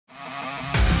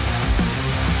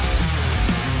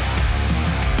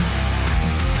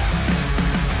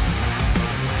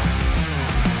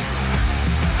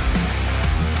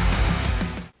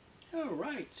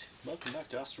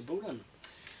astrophotography.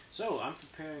 So I'm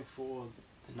preparing for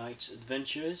the night's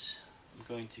adventures. I'm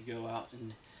going to go out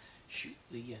and shoot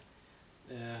the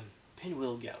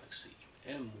Pinwheel Galaxy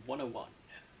M101.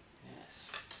 Yes,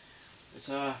 it's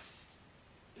a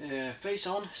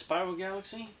face-on spiral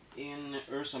galaxy in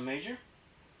Ursa Major.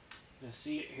 You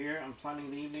see it here. I'm planning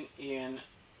the evening in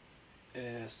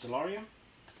Stellarium.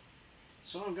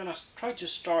 So I'm gonna try to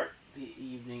start the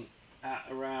evening at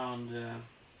around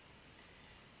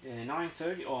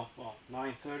 9:30, or well,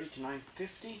 9:30 to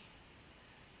 9:50.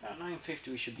 At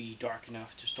 9:50 we should be dark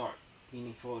enough to start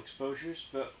meaningful exposures,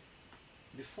 but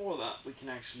before that we can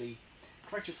actually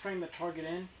try to frame the target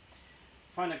in,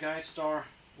 find a guide star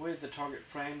with the target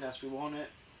framed as we want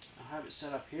it. I have it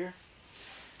set up here,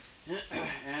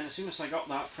 and as soon as I got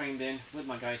that framed in with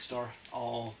my guide star,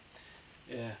 I'll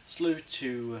slew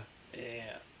to a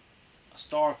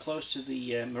star close to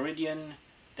the meridian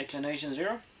declination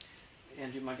 0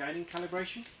 and do my guiding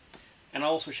calibration, and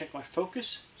I'll also check my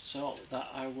focus so that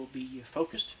I will be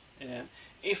focused.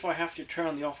 If I have to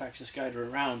turn the off-axis guider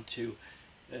around to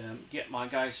get my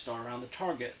guide star around the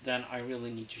target, then I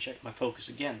really need to check my focus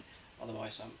again,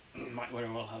 otherwise I might very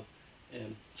well have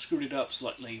screwed it up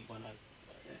slightly when I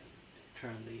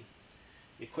turn the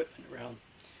equipment around.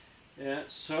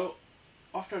 So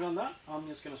after I've done that, I'm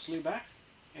just going to slew back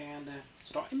and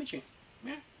start imaging.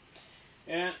 Yeah.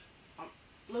 And I'm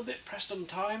a little bit pressed on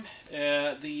time.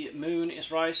 The moon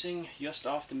is rising just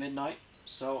after midnight,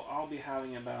 so I'll be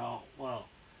having about, well,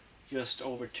 just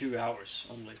over 2 hours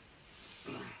only.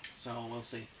 So we'll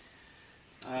see.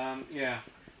 Yeah,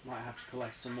 might have to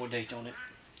collect some more data on it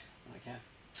when I can.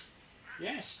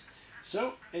 Yes,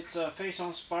 so it's a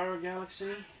face-on spiral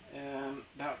galaxy,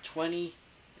 about 20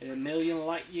 million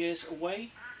light years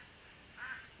away.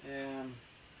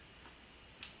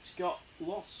 It's got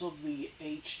lots of the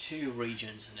H2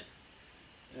 regions in it.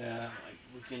 Like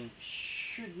we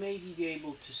should maybe be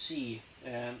able to see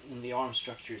in the arm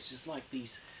structures. It's like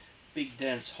these big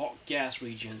dense hot gas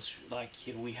regions like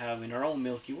we have in our own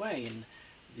Milky Way, and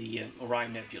the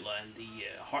Orion Nebula and the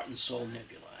Heart and Soul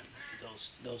Nebula and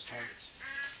those targets.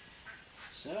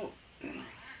 So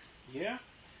yeah,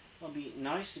 it'll be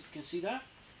nice if you can see that.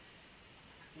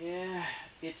 Yeah,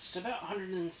 it's about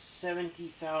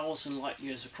 170,000 light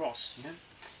years across, you know?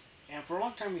 And for a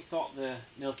long time we thought the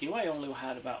Milky Way only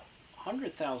had about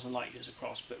 100,000 light years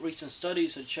across, but recent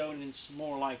studies had shown it's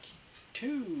more like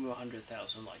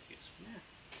 200,000 light years. Yeah.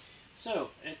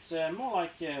 So it's more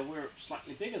like we're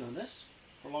slightly bigger than this.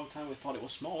 For a long time we thought it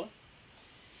was smaller.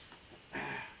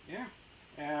 Yeah,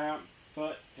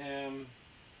 but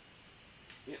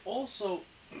it also,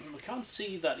 we can't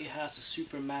see that it has a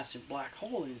supermassive black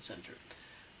hole in the center.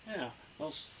 Yeah,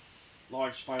 most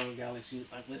large spiral galaxies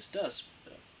like this does,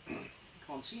 but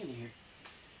can't see any here.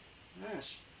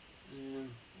 Yes,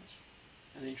 that's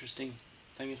an interesting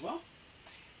thing as well.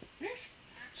 Yes.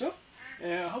 So,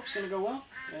 I hope it's going to go well.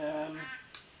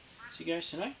 See you guys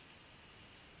tonight.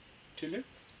 Toodaloo.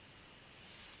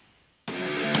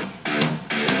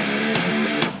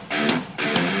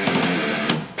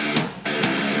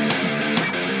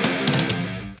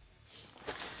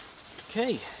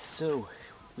 Okay, so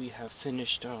we have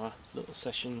finished our little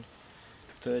session,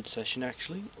 third session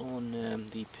actually, on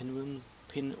the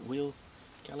Pinwheel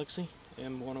Galaxy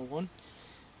M101.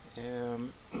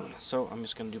 So I'm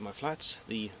just going to do my flats.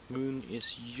 The moon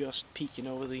is just peeking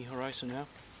over the horizon now,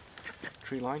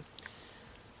 tree line.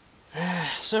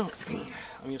 So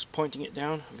I'm just pointing it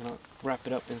down. I'm going to wrap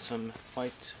it up in some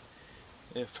white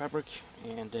fabric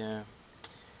and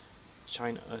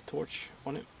shine a torch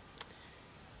on it.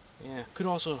 Yeah, could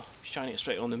also shine it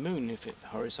straight on the moon if it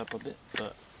hurries up a bit,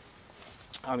 but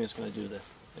I'm just going to do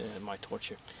my torch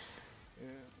here.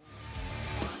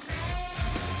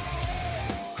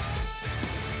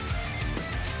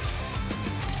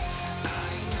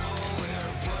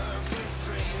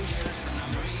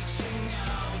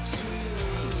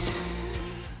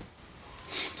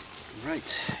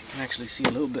 Right, you can actually see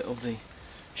a little bit of the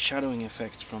shadowing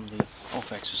effects from the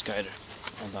off-axis guider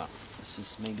on that. This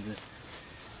is maybe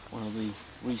one of the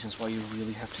reasons why you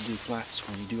really have to do flats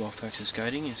when you do off-axis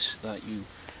guiding, is that you,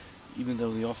 even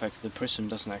though the prism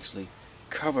doesn't actually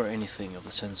cover anything of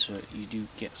the sensor, you do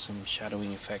get some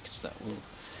shadowing effects that will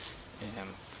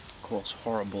cause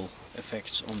horrible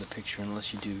effects on the picture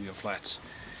unless you do your flats.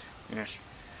 Yes.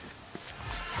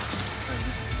 Try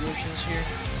different versions here.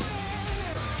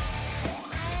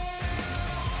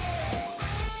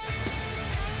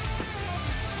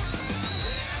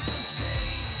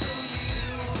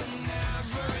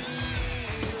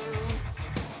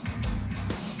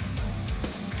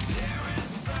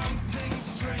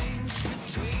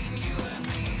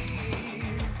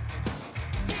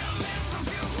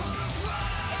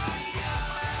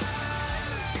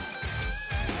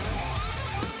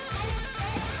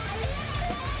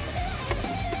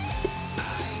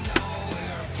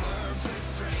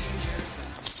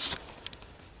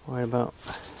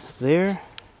 there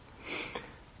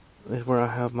is where I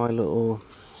have my little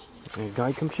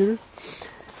guide computer,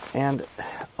 and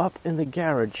up in the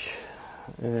garage,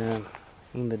 in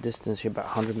the distance here, about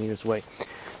 100 meters away,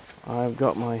 I've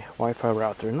got my Wi-Fi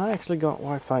router, and I actually got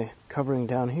Wi-Fi covering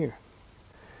down here,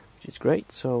 which is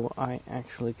great. So I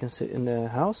actually can sit in the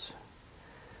house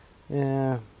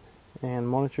and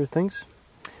monitor things.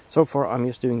 So far I'm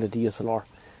just doing the DSLR,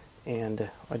 and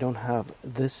I don't have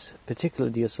this particular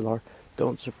DSLR,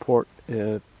 don't support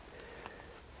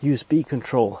USB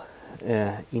control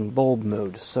in bulb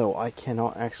mode, so I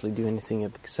cannot actually do anything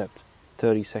except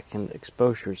 30-second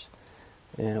exposures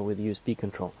with USB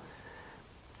control.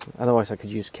 Otherwise I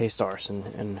could use K-stars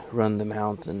and run the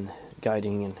mount and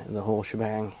guiding and the whole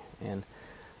shebang and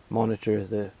monitor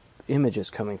the images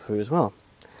coming through as well.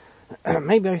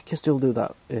 Maybe I can still do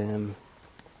that.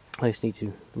 I just need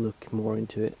to look more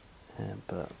into it.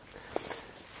 But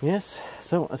yes,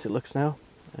 so as it looks now,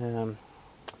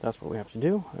 that's what we have to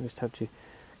do. I just have to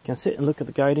can sit and look at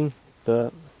the guiding,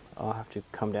 but I'll have to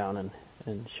come down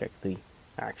and check the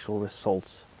actual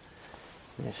results.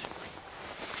 Yes.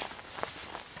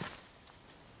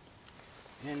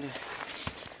 And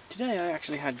today I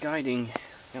actually had guiding.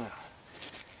 I'm gonna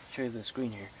show you the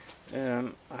screen here.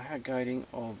 I had guiding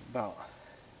of about,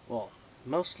 well,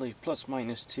 mostly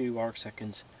 ±2 arc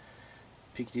seconds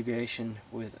peak deviation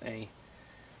with a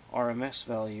RMS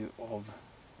value of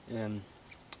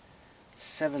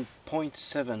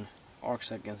 7.7 arc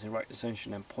seconds in right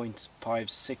descension and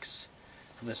 0.56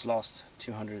 for this last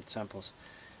 200 samples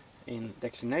in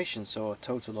declination, so a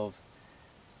total of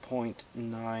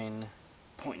 0.9.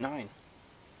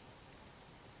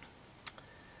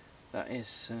 That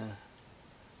is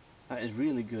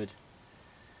really good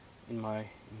in my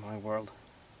world.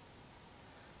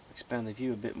 Expand the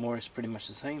view a bit more, it's pretty much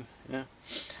the same. Yeah,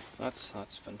 that's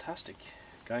fantastic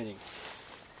guiding,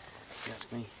 if you ask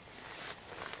me.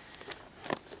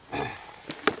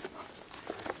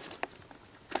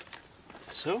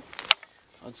 So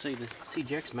I'd say the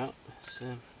CGX mount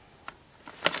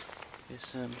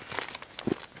is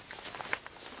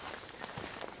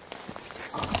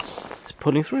it's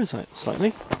pulling through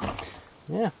slightly.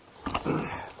 Yeah, I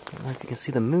don't know if you can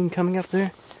see the moon coming up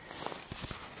there.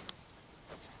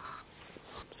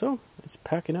 So it's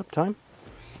packing up time.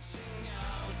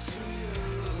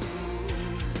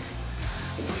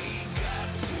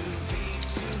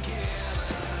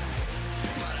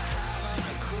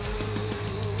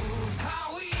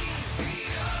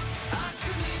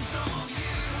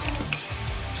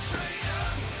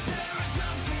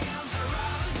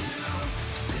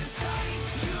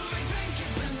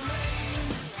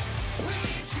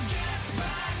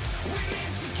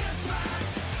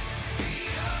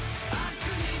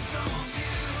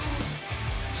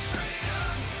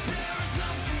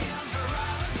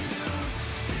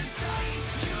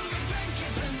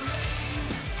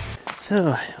 So,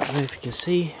 I don't know if you can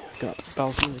see, I've got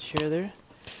Balky in the chair there,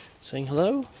 saying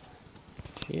hello.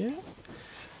 Yeah.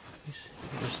 He's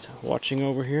just watching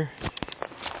over here,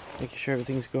 making sure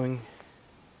everything's going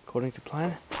according to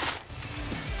plan.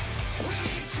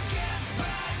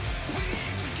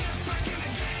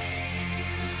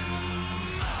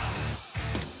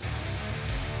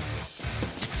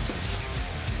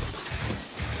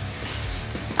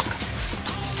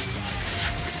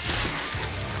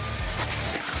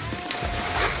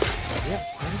 Yep,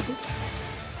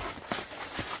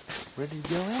 ready to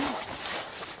go in.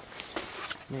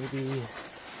 Maybe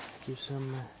do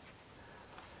some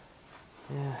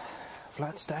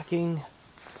flat stacking.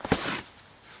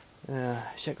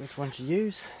 Check which one to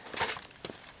use.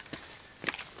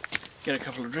 Get a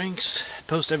couple of drinks.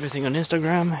 Post everything on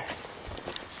Instagram.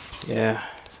 Yeah.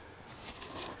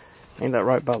 Ain't that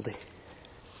right, Baldy?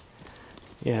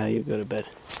 Yeah, you go to bed.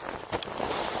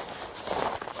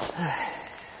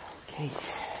 Okay.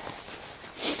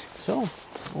 So,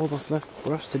 all that's left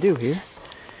for us to do here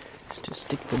is to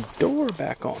stick the door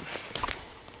back on.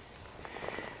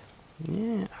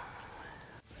 Yeah.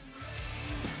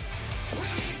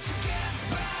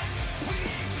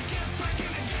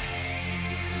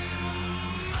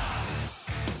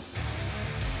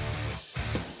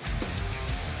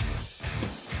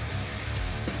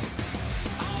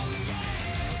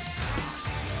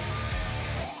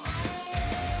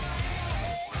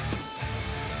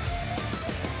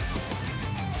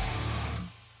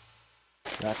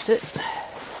 That's it.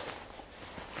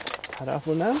 Ta-da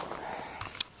for now.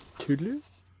 Toodaloo.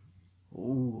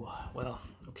 Ooh, well,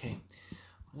 okay.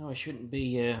 I know I shouldn't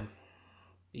be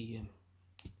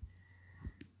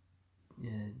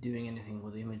doing anything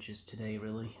with images today,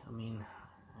 really. I mean,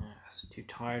 I'm too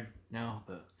tired now,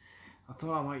 but I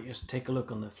thought I might just take a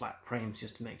look on the flat frames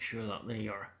just to make sure that they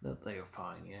are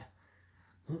fine. Yeah,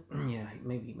 yeah.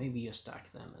 Maybe you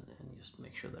stack them and just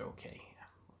make sure they're okay. Yeah,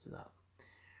 I'll do that.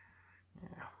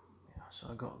 Yeah, yeah. So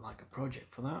I got like a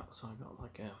project for that. So I got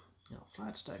like a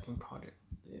flat stacking project.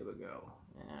 There we go.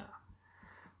 Yeah.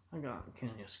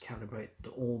 Can just calibrate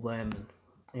all them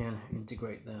and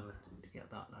integrate them to get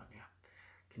that. Yeah,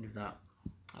 can do that.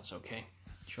 That's okay.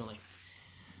 Surely.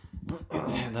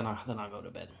 And then I go to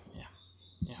bed. Yeah,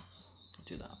 yeah. I'll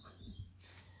do that.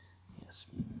 Yes.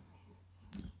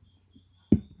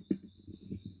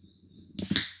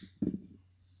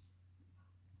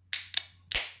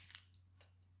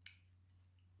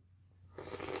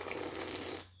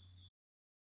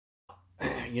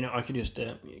 I could just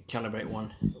calibrate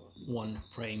one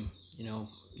frame.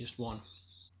 Just one.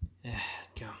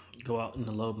 Go out and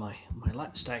load my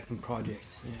light stacking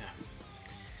project. Yeah.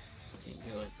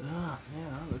 Go like that. Yeah,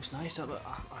 that looks nice. But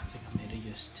I think I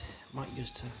might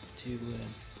just have to.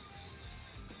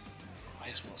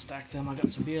 Might as well stack them. I got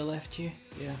some beer left here.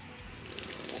 Yeah.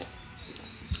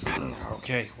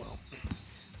 Okay. Well,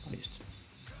 I just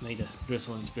made a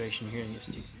drizzle inspiration here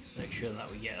just to make sure that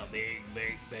we get a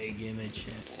big image.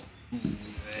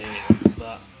 Yeah.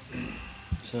 That.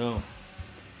 So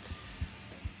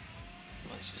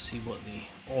let's just see what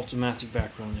the automatic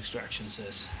background extraction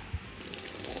says.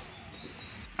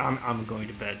 I'm going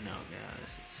to bed now, guys.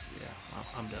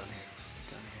 I'm done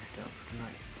here. Done for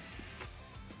tonight.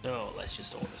 So let's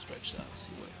just auto stretch that and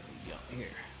see what we got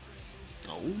here.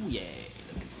 Oh yeah,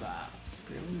 look at that.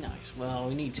 Really nice. Well,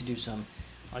 we need to do some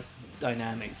like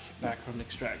dynamic background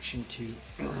extraction to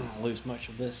lose much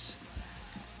of this.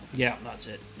 Yeah, that's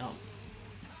it. No,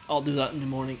 I'll do that in the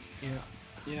morning.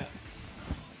 Yeah.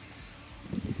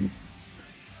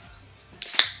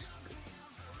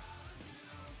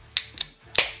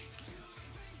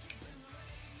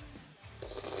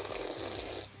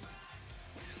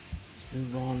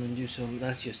 Move on and do some.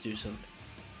 Let's just do some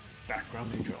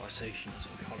background neutralization, as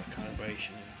we call it,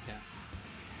 calibration. Yeah.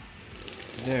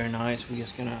 Very nice. We're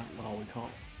just gonna. Well, we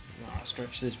can't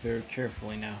stretch this very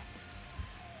carefully now.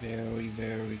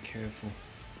 Very careful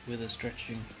with the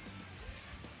stretching.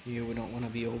 Here we don't want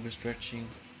to be overstretching.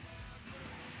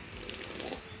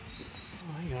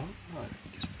 Oh, hang on. I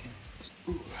guess we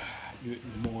can do it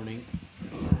in the morning.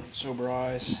 Sober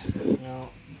eyes.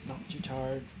 Not too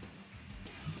tired.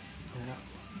 Yeah.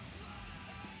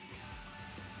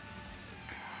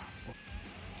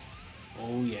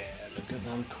 Oh yeah, look at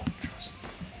them contrasts.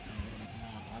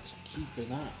 Oh, that's a keeper,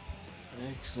 that.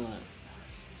 Excellent.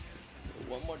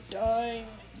 One more time.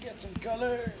 Get some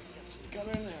color.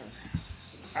 In there.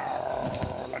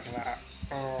 Oh, look at that.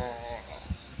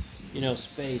 Oh.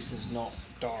 Space is not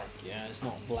dark, yeah, it's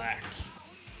not black.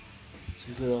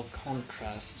 Some good old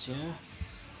contrasts, yeah.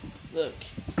 Look.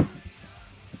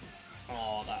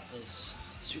 Oh,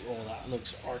 that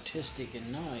looks artistic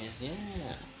and nice.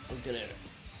 Yeah, look at it.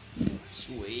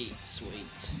 Sweet.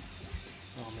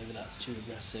 Oh, maybe that's too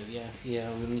aggressive.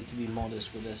 Yeah, we need to be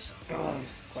modest with this.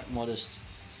 Quite modest.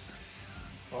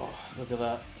 Oh, look at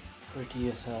that. Pretty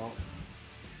as hell.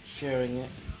 Sharing it.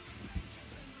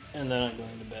 And then I'm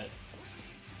going to bed.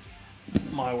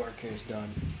 My work here is done.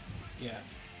 Yeah.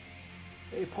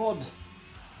 Hey, pod.